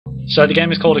So the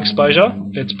game is called Exposure.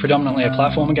 It's predominantly a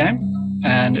platformer game,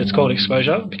 and it's called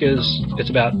Exposure because it's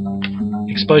about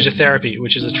exposure therapy,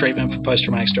 which is a treatment for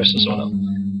post-traumatic stress disorder.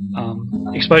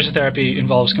 Exposure therapy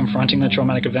involves confronting the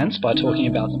traumatic events by talking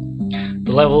about them.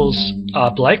 The levels are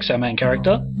Blake's, our main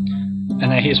character, and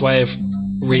they're his way of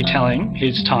retelling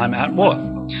his time at war.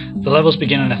 The levels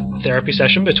begin in a therapy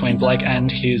session between Blake and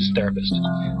his therapist.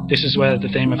 This is where the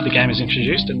theme of the game is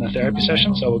introduced in the therapy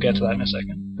session, so we'll get to that in a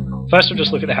second. First, we'll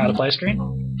just look at the how to play screen.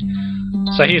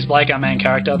 So here's Blake, our main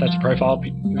character. That's a profile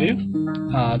view,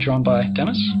 drawn by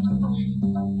Dennis.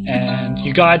 And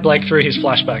you guide Blake through his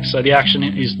flashbacks. So the action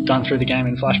is done through the game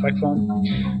in flashback form,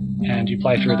 and you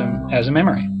play through them as a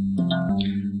memory.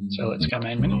 So let's go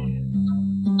main menu,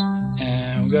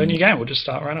 and we'll go new game. We'll just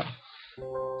start right up.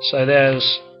 So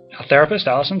there's our therapist,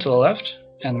 Alison, to the left,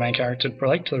 and the main character,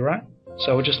 Blake, to the right.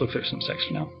 So we'll just look through some text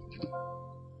for now.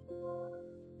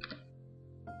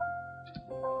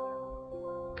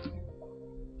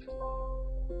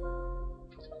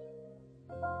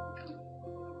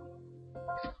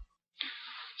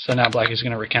 So now Blake is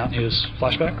going to recount his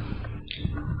flashback.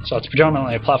 So it's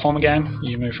predominantly a platformer game.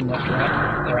 You move from left to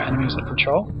right. There are enemies that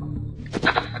patrol.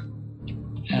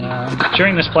 And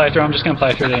during this playthrough, I'm just going to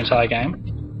play through the entire game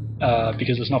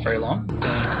because it's not very long.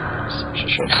 It's such a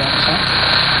short time.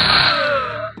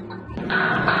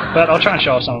 But I'll try and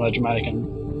show off some of the dramatic and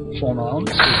formal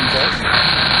elements we can play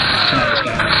to make this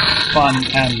game fun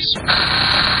and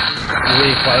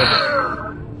replayable.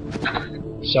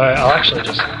 So I'll actually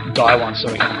just die once so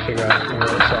we can figure out what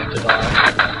it's like to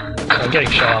die. So I'm getting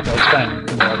shot up. I'll explain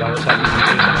more about what's happening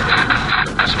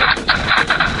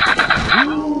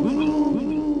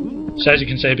in So as you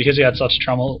can see, because he had such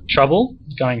trouble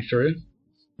going through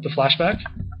the flashback,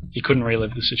 he couldn't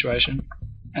relive the situation.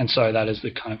 And so that is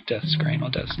the kind of death screen or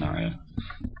death scenario.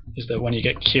 Is that when you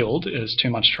get killed, there's too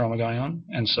much trauma going on,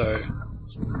 and so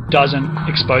doesn't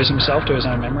expose himself to his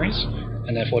own memories,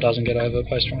 and therefore doesn't get over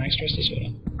post-traumatic stress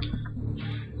disorder.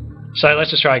 So let's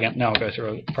just try again. Now I'll go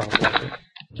through a proper playthrough.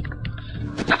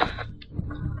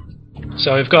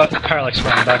 So we've got parallax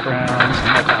scrolling backgrounds and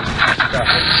all kinds of fancy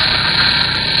graphics.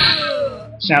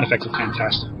 Sound effects are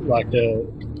fantastic. Like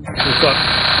we've got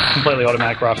completely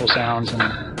automatic rifle sounds, and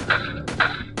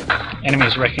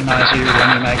enemies recognise you when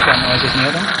you make gun noises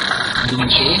near them. You can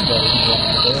shoot them,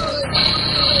 but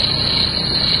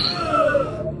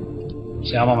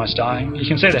see, I'm almost dying. You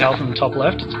can see the health in the top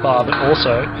left, it's bar, but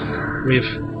also we've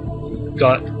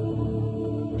got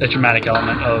a dramatic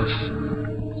element of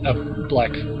a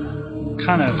black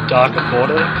kind of darker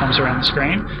border that comes around the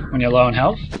screen when you're low in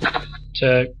health,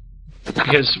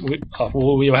 because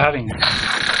we were having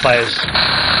players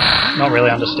not really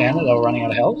understand that they were running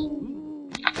out of health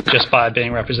just by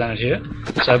being represented here.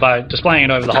 So by displaying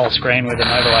it over the whole screen with an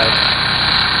overlay,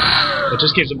 it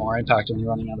just gives it more impact when you're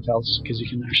running out of health, because you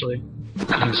can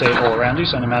see it all around you,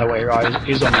 so no matter where your eye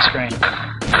is on the screen, you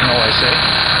can always see it.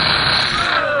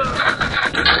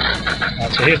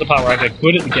 So here's the part where I get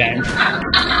good at the game,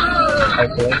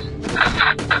 hopefully.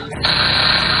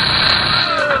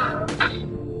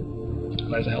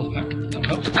 There's a health pack, that'll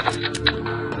help.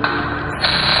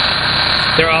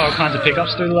 There are all kinds of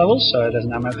pickups through the levels, so there's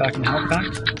an ammo pack and a health pack.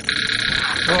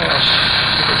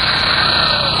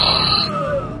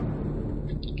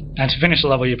 And to finish the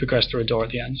level, you progress through a door at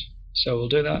the end. So we'll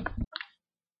do that,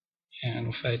 and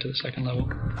we'll fade to the second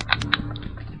level.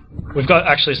 We've got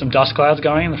actually some dust clouds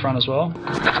going in the front as well.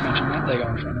 Let's mention that, they go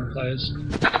in front of the players.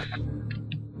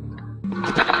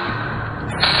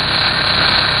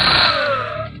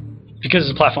 Because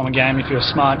it's a platforming game, if you're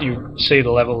smart, you see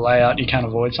the level layout, you can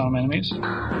avoid some enemies. So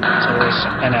there's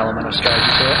an element of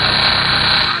strategy to it.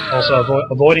 Also,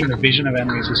 avoiding the vision of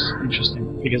enemies is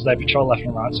interesting, because they patrol left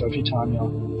and right, so if you time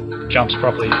your jumps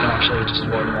properly, you can actually just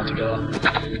avoid them altogether,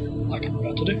 like I'm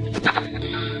about to do.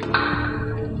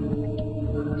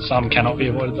 Some cannot be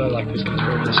avoided though, like this guy's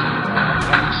already seen me.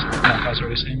 That guy's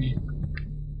already seen me.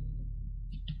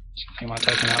 So I think I might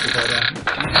take him out before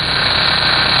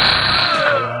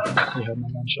he heard my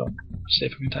gunshot. See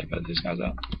if we can take both these guys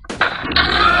out.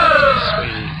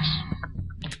 Sweet.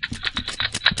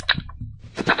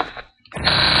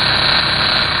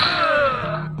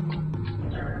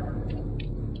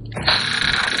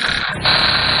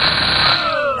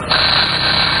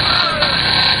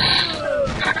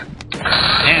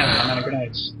 Damn, I'm out of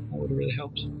grenades. That would have really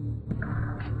helped.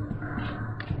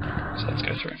 So let's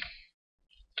go through.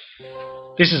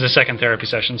 This is the second therapy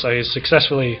session, so he's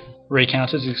successfully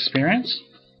recounted his experience,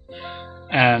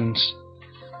 and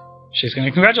she's going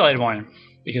to congratulate him on him,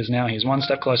 because now he's one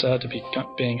step closer to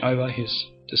being over his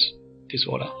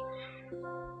disorder.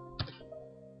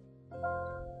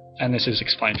 And this is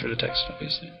explained through the text,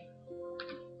 obviously.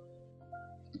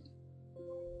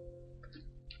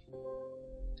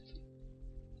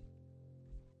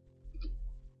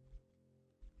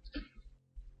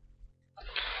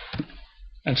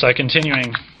 And so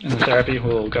continuing in the therapy,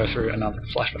 we'll go through another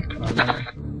flashback, another memory.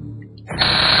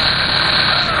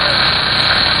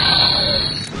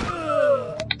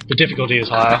 The difficulty is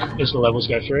higher as the levels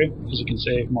go through. As you can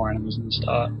see, more enemies in the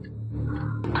start.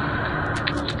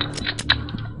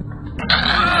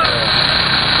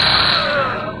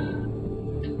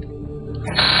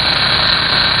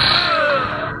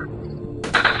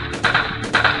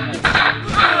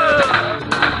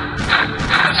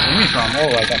 See me from all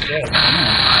the way back there.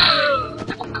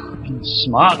 I'm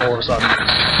smart all of a sudden.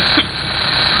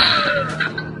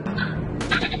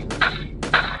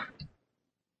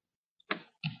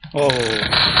 Oh,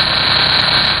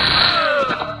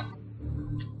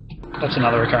 that's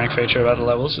another recurring feature about the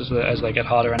levels, is that as they get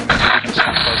harder, enemies begin to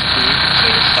come closer to you, so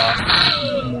you start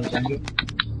more danger.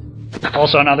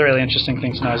 Also, another really interesting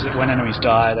thing to know is that when enemies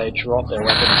die, they drop their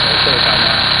weapons, so they put it down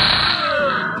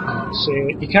now. So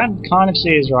you can kind of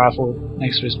see his rifle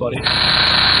next to his body.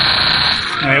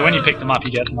 Anyway, when you pick them up,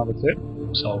 you get another clip,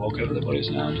 so I'll walk over the bodies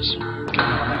now and just get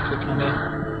them on that clip number.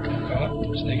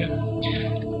 So there you go.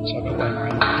 So I've got way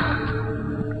around.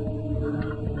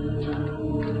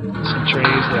 Some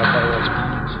trees, the upper roads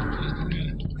behind.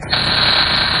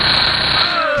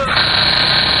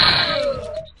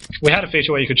 We had a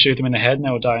feature where you could shoot them in the head and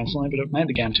they would die instantly, but it made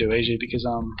the game too easy because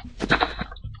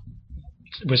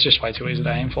it was just way too easy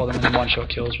to aim for them, and then one-shot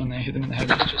kills when they hit them in the head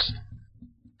was just...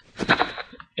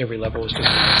 every level was just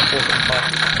awful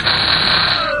fight.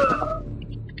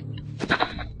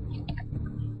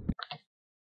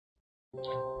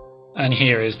 And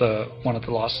here is one of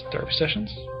the last therapy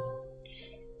sessions.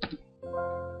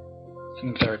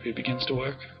 And the therapy begins to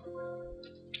work.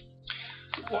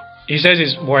 He says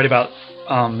he's worried about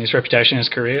his reputation, his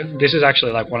career. This is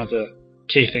actually like one of the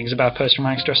key things about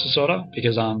post-traumatic stress disorder,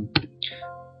 because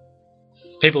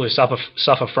people who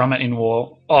suffer from it in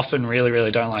war often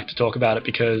really don't like to talk about it,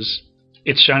 because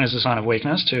it's shown as a sign of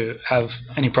weakness to have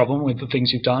any problem with the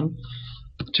things you've done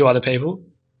to other people.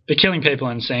 But killing people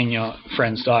and seeing your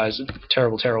friends die is a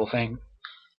terrible thing.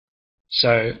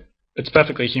 So it's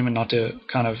perfectly human not to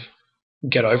kind of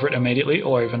get over it immediately,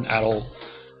 or even at all.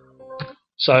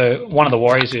 So one of the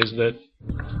worries is that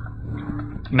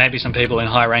maybe some people in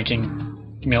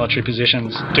high-ranking military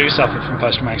positions do suffer from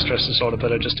post-traumatic stress disorder,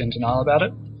 but are just in denial about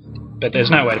it. But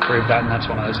there's no way to prove that, and that's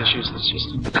one of those issues that's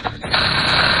just in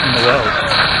the world.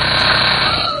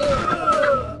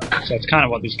 So it's kind of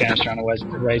what this game's trying to raise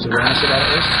awareness about, at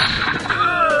least.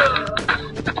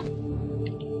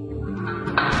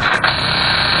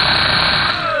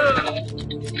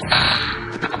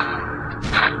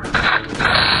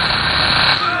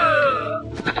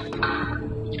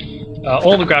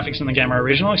 All the graphics in the game are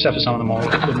original, except for some of the more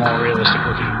realistic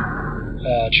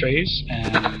looking trees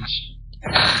and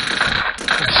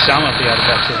some of the other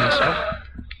boxes and stuff.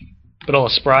 But all the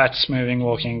sprites, moving,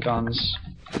 walking, guns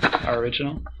are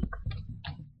original.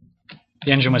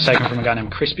 The engine was taken from a guy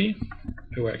named Crispy,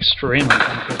 who were extremely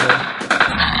fun to play.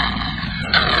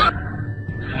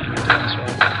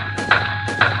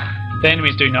 The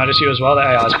enemies do notice you as well. The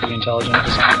AI is pretty intelligent for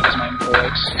something that's made in 4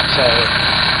 weeks. So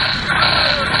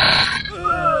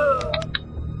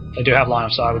they do have line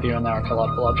of sight with you, and there are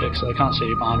collidable objects, so they can't see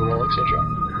you behind a wall, etc.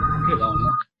 Pretty low on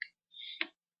that.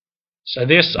 So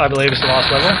this, I believe, is the last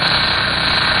level.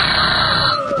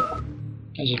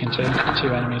 As you can see, 2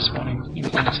 enemies spawning in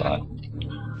plain sight.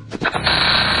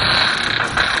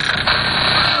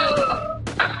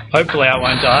 Hopefully I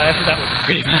won't die. That would be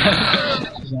pretty bad.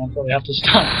 I'll probably have to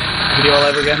start the video all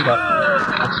over again, but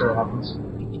that's what happens.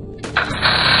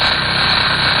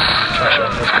 Try to show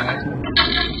it first.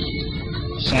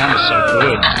 The sound is so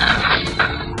good.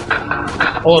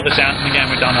 All of the sounds in the game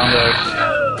were done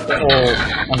they're all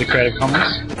under Creative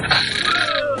Commons.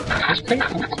 What's Creative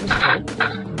Commons?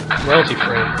 Royalty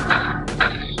free.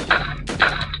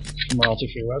 From royalty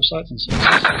free websites and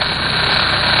services.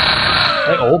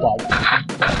 They all buy that.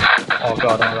 Oh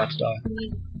god, I'm about to die.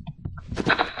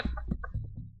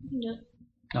 No.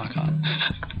 No, I can't.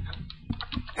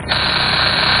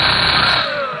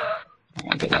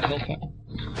 I'll get that health back.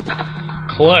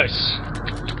 Close.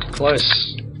 Close.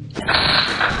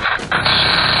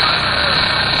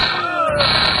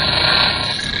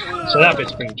 So that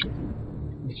bit's pretty true.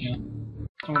 Yeah.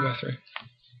 I'll go through.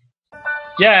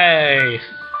 Yay!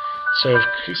 So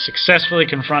we've successfully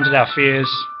confronted our fears,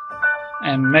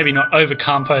 and maybe not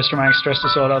overcome post-traumatic stress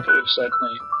disorder, but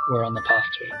we're on the path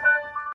to it.